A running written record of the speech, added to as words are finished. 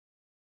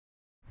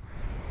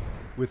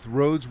With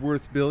roads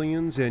worth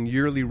billions and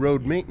yearly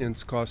road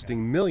maintenance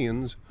costing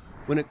millions,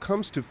 when it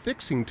comes to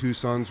fixing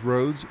Tucson's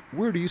roads,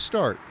 where do you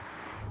start?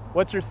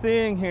 What you're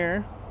seeing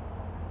here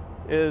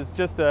is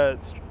just a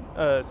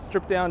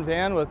stripped down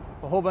van with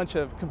a whole bunch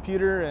of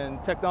computer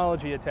and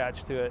technology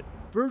attached to it.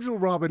 Virgil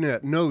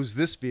Robinette knows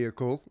this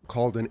vehicle,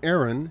 called an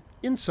ARAN,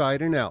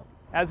 inside and out.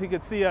 As you can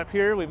see up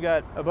here, we've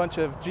got a bunch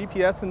of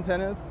GPS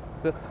antennas.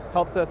 This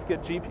helps us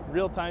get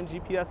real-time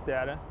GPS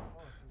data.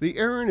 The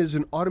ARAN is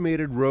an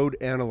automated road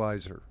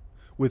analyzer.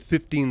 With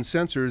 15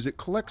 sensors, it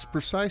collects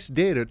precise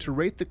data to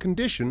rate the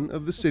condition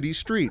of the city's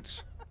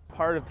streets.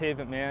 Part of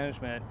pavement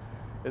management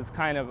is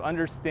kind of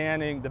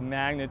understanding the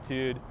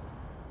magnitude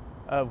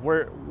of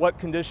what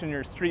condition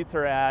your streets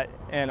are at,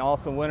 and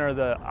also when are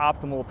the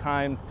optimal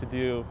times to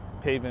do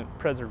pavement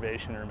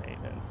preservation or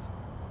maintenance.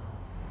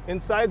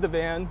 Inside the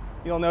van,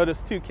 you'll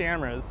notice two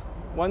cameras.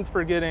 One's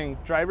for getting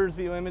driver's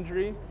view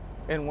imagery,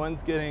 and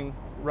one's getting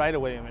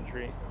right-of-way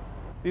imagery.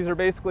 These are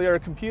basically our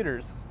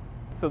computers.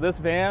 So this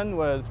van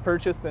was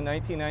purchased in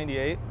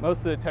 1998. Most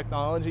of the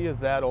technology is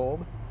that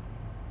old,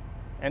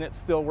 and it's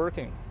still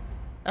working.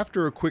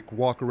 After a quick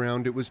walk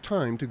around, it was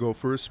time to go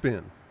for a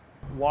spin.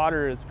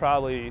 Water is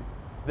probably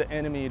the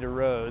enemy to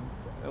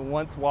roads. And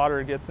once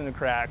water gets into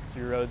cracks,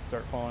 your roads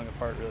start falling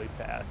apart really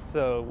fast.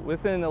 So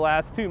within the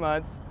last 2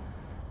 months,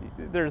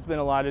 there's been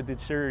a lot of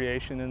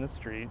deterioration in the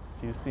streets.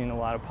 You've seen a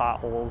lot of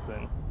potholes.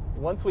 And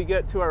once we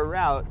get to our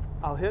route,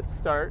 I'll hit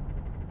start.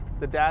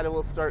 The data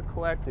will start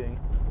collecting.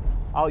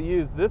 I'll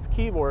use this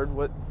keyboard,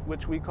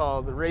 which we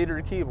call the rater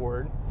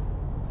keyboard,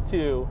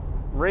 to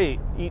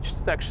rate each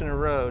section of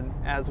road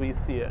as we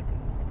see it.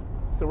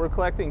 So we're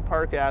collecting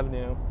Park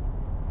Avenue.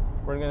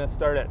 We're going to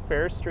start at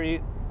Fair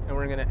Street, and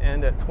we're going to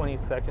end at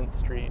 22nd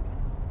Street.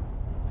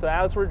 So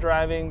as we're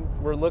driving,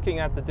 we're looking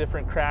at the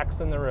different cracks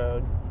in the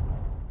road.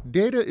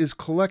 Data is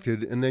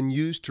collected and then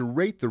used to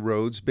rate the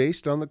roads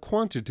based on the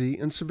quantity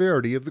and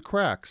severity of the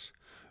cracks.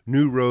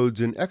 New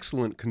roads in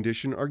excellent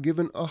condition are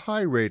given a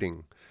high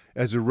rating.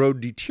 As a road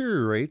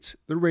deteriorates,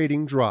 the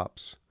rating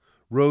drops.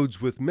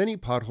 Roads with many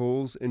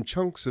potholes and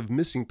chunks of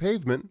missing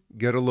pavement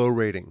get a low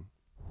rating.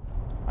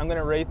 I'm going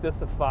to rate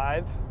this a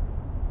 5.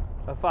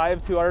 A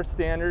 5 to our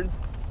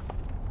standards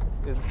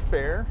is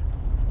fair.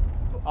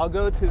 I'll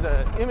go to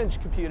the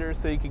image computer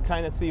so you can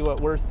kind of see what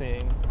we're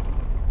seeing.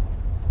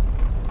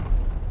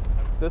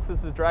 This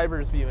is the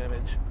driver's view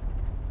image.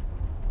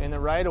 In the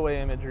right-of-way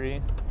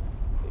imagery,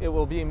 it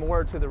will be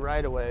more to the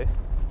right-of-way.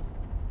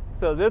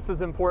 So this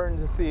is important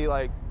to see,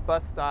 like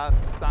bus stops,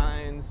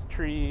 signs,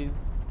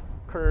 trees,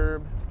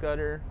 curb,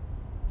 gutter.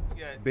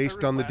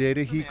 Based on the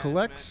data he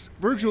collects,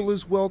 Virgil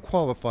is well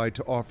qualified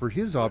to offer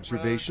his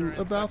observation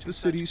about the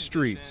city's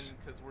streets.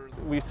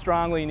 We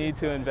strongly need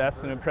to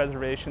invest in a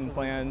preservation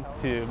plan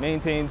to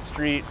maintain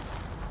streets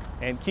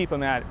and keep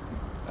them at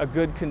a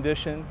good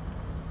condition,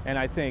 and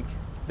I think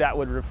that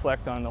would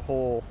reflect on the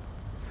whole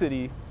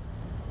city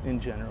in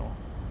general.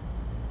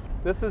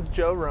 This is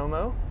Joe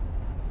Romo.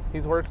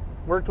 He's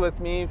worked with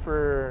me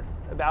for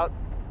about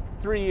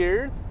 3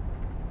 years.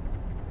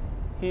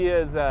 He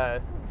is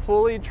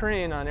fully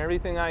trained on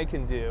everything I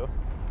can do,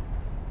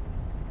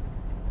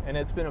 and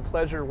it's been a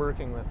pleasure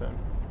working with him.